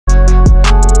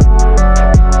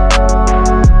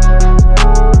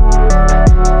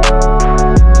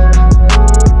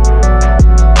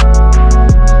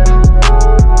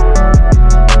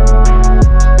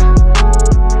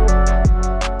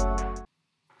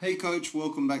Hey coach,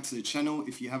 welcome back to the channel.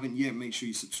 If you haven't yet, make sure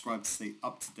you subscribe to stay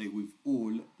up to date with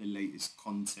all the latest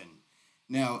content.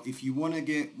 Now, if you want to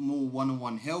get more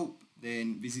one-on-one help,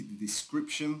 then visit the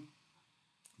description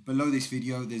below this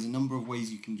video. There's a number of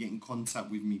ways you can get in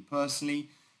contact with me personally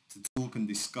to talk and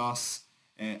discuss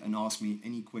and ask me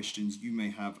any questions you may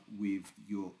have with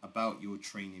about your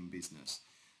training business.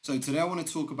 So today I want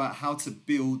to talk about how to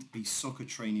build a soccer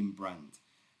training brand.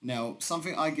 Now,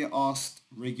 something I get asked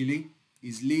regularly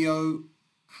is, Leo,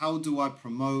 how do I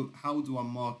promote, how do I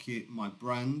market my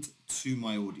brand to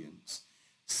my audience?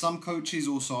 Some coaches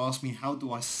also ask me, how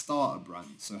do I start a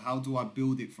brand? So how do I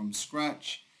build it from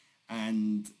scratch,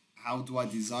 and how do I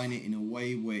design it in a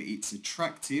way where it's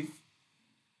attractive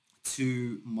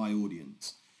to my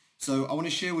audience? So I want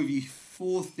to share with you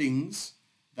 4 things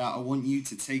that I want you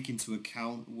to take into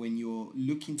account when you're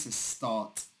looking to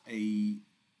start a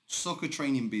soccer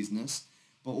training business,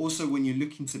 but also when you're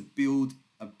looking to build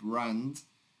a brand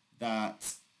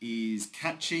that is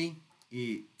catchy,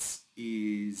 it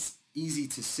is easy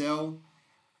to sell,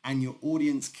 and your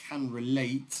audience can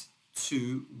relate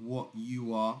to what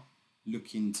you are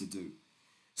looking to do.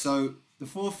 So the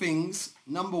 4 things,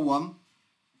 number 1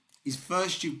 is,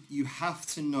 first you have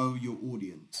to know your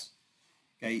audience.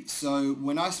 Okay, so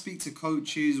when I speak to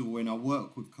coaches or when I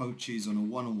work with coaches on a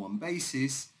one-on-one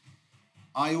basis,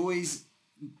 I always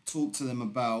talk to them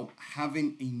about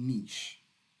having a niche,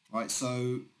 right?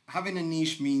 So having a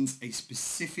niche means a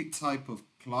specific type of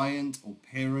client or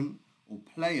parent or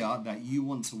player that you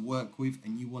want to work with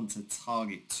and you want to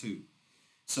target to.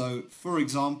 So for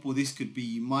example, this could be,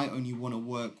 you might only want to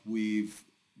work with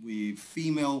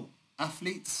female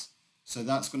athletes. So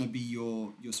that's going to be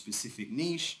your specific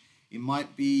niche. It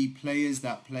might be players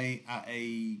that play at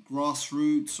a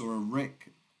grassroots or a rec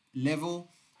level.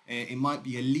 It might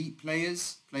be elite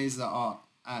players that are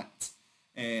at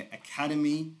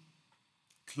academy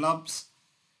clubs.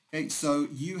 Okay, so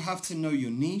you have to know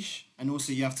your niche, and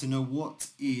also you have to know what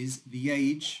is the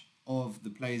age of the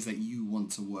players that you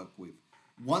want to work with.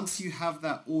 Once you have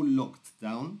that all locked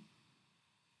down,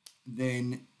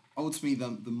 then ultimately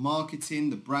the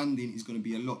marketing, the branding is going to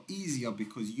be a lot easier,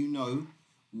 because you know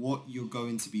what you're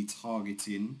going to be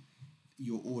targeting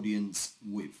your audience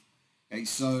with. Okay,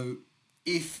 so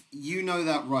if you know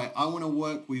that, right, I want to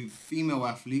work with female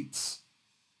athletes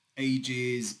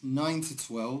ages 9 to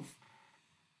 12,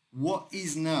 what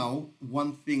is now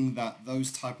one thing that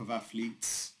those type of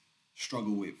athletes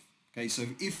struggle with? Okay, so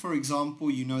if for example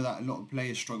you know that a lot of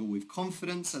players struggle with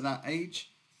confidence at that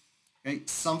age, okay,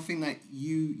 something that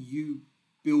you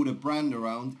build a brand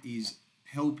around is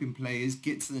helping players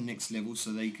get to the next level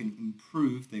so they can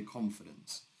improve their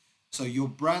confidence. So your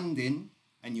branding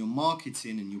and your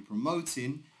marketing and your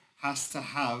promoting has to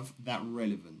have that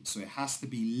relevance. So it has to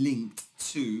be linked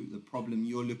to the problem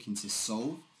you're looking to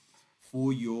solve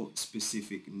for your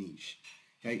specific niche.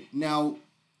 Okay, now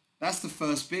that's the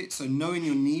first bit. So knowing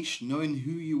your niche, knowing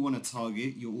who you want to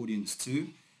target your audience to.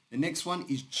 The next one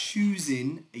is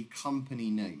choosing a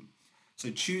company name. So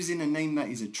choosing a name that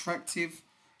is attractive,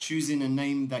 choosing a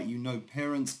name that you know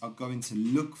parents are going to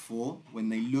look for when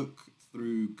they look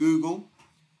through Google.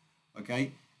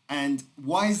 Okay, and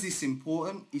why is this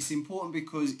important? It's important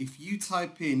because if you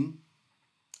type in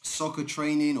soccer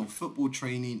training or football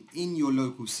training in your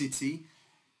local city,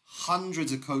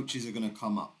 hundreds of coaches are going to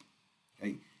come up.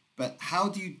 Okay, but how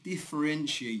do you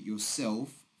differentiate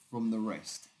yourself from the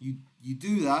rest? You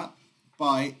do that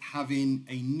by having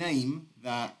a name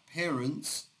that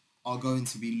parents are going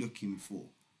to be looking for.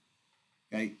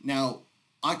 Okay, now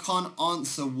I can't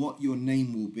answer what your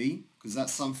name will be, because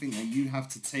that's something that you have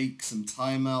to take some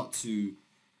time out to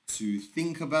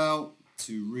think about,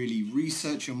 to really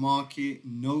research your market,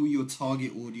 know your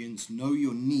target audience, know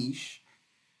your niche.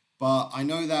 But I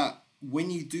know that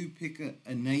when you do pick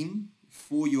a name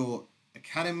for your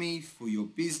academy, for your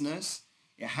business,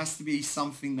 it has to be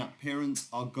something that parents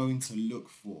are going to look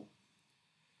for.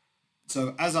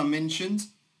 So as I mentioned,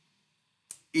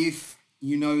 if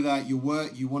you know that you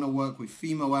want to work with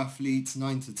female athletes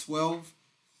 9 to 12,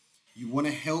 you want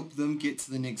to help them get to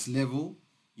the next level,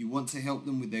 you want to help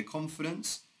them with their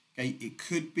confidence, okay, it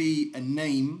could be a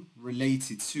name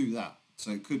related to that.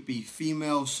 So it could be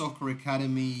Female Soccer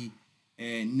Academy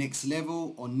Next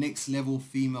Level, or Next Level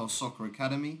Female Soccer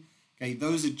Academy. Okay,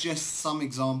 those are just some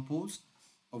examples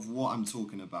of what I'm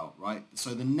talking about, right?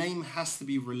 So the name has to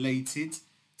be related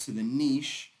to the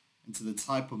niche and to the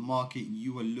type of market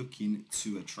you are looking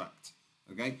to attract.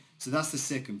 Okay, so that's the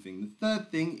second thing. The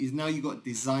third thing is, now you got to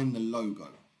design the logo,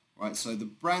 right? So the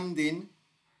branding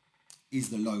is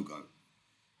the logo.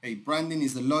 Okay, branding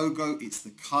is the logo, it's the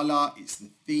color, it's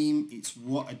the theme, it's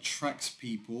what attracts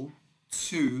people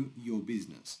to your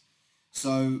business.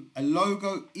 So a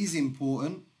logo is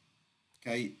important,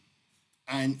 okay,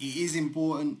 and it is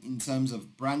important in terms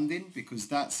of branding because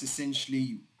that's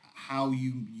essentially how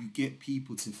you get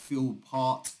people to feel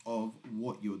part of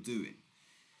what you're doing.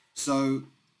 So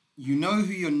you know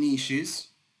who your niche is,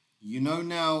 you know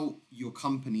now your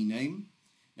company name.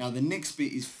 Now the next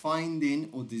bit is finding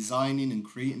or designing and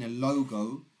creating a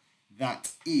logo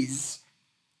that is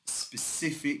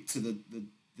specific to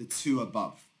the two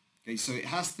above. Okay, so it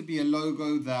has to be a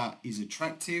logo that is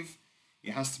attractive,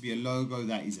 it has to be a logo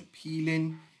that is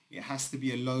appealing, it has to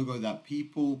be a logo that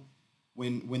people,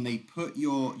 when they put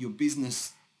your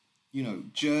business,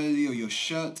 jersey or your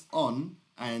shirt on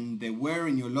and they're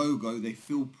wearing your logo, they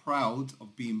feel proud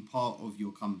of being part of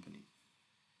your company.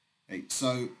 Okay,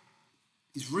 so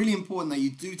it's really important that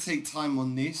you do take time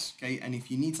on this, okay? And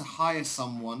if you need to hire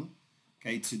someone,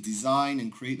 okay, to design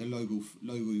and create the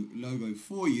logo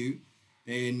for you,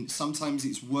 then sometimes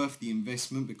it's worth the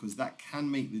investment because that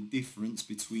can make the difference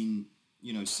between,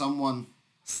 someone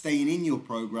staying in your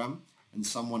program and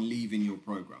someone leaving your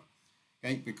program,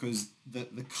 okay? Because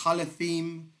the color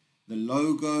theme, the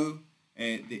logo,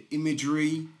 the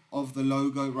imagery of the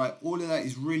logo, right? All of that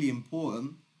is really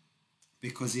important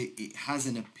because it has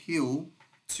an appeal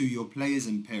to your players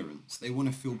and parents. They want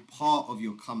to feel part of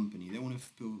your company. They want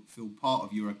to feel part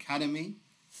of your academy.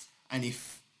 And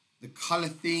if the color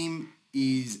theme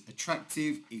is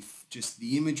attractive, if just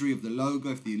the imagery of the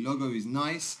logo, if the logo is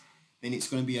nice, then it's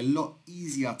going to be a lot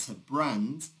easier to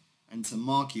brand and to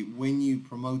market when you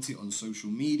promote it on social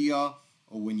media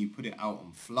or when you put it out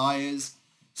on flyers.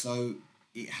 So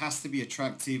it has to be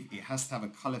attractive, it has to have a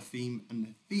color theme, and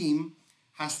the theme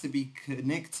has to be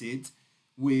connected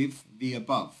with the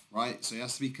above, right? So it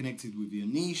has to be connected with your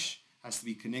niche, has to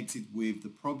be connected with the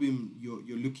problem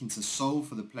you're looking to solve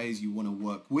for the players you want to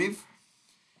work with.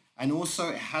 And also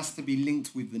it has to be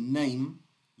linked with the name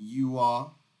you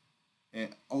are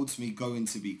ultimately going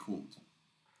to be called,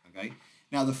 okay?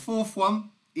 Now the fourth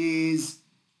one is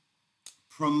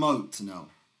promote now,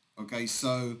 okay?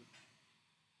 So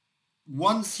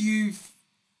once you've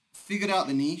figured out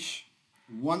the niche,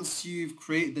 once you've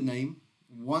created the name,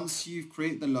 once you've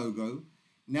created the logo,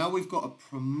 now we've got to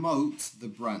promote the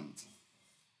brand.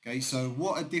 Okay, so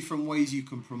what are different ways you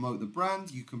can promote the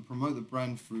brand? You can promote the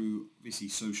brand through obviously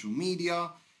social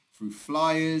media, through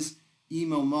flyers,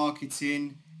 email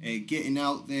marketing, getting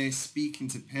out there, speaking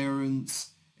to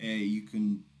parents. You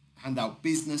can hand out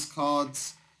business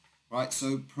cards, right?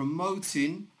 So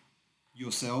promoting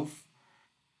yourself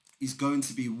is going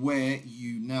to be where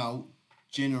you now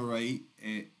generate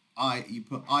you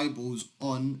put eyeballs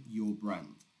on your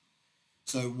brand.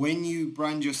 So when you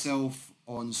brand yourself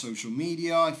on social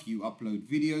media, if you upload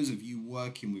videos of you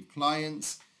working with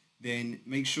clients, then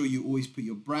make sure you always put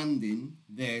your branding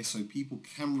there so people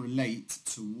can relate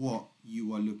to what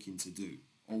you are looking to do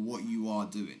or what you are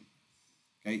doing.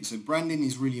 Okay, so branding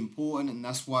is really important, and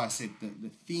that's why I said that the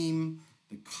theme,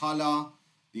 the color,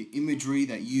 the imagery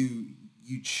that you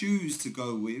choose to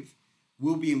go with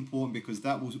will be important because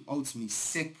that will ultimately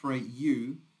separate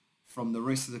you from the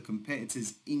rest of the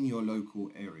competitors in your local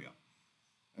area.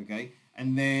 Okay,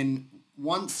 and then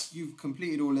once you've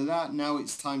completed all of that, now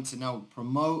it's time to now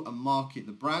promote and market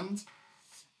the brand,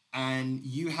 and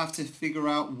you have to figure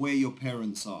out where your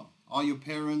parents are. Are your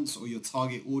parents or your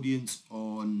target audience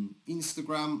on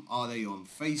Instagram? Are they on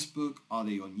Facebook? Are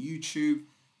they on YouTube?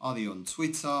 Are they on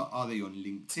Twitter? Are they on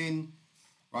LinkedIn?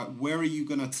 Right, where are you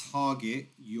going to target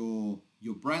your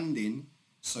branding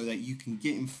so that you can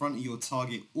get in front of your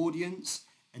target audience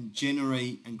and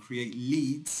generate and create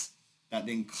leads that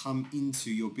then come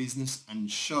into your business and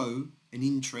show an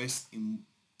interest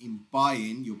in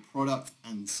buying your product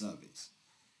and service.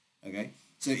 Okay,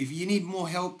 so if you need more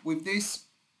help with this,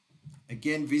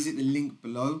 again, visit the link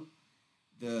below,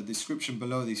 the description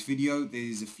below this video.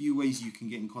 There's a few ways you can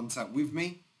get in contact with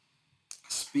me. I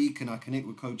speak and I connect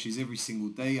with coaches every single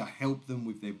day. I help them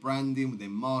with their branding, with their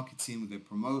marketing, with their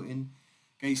promoting.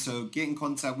 Okay, so get in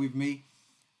contact with me.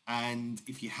 And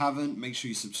if you haven't, make sure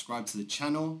you subscribe to the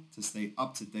channel to stay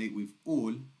up to date with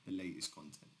all the latest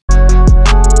content.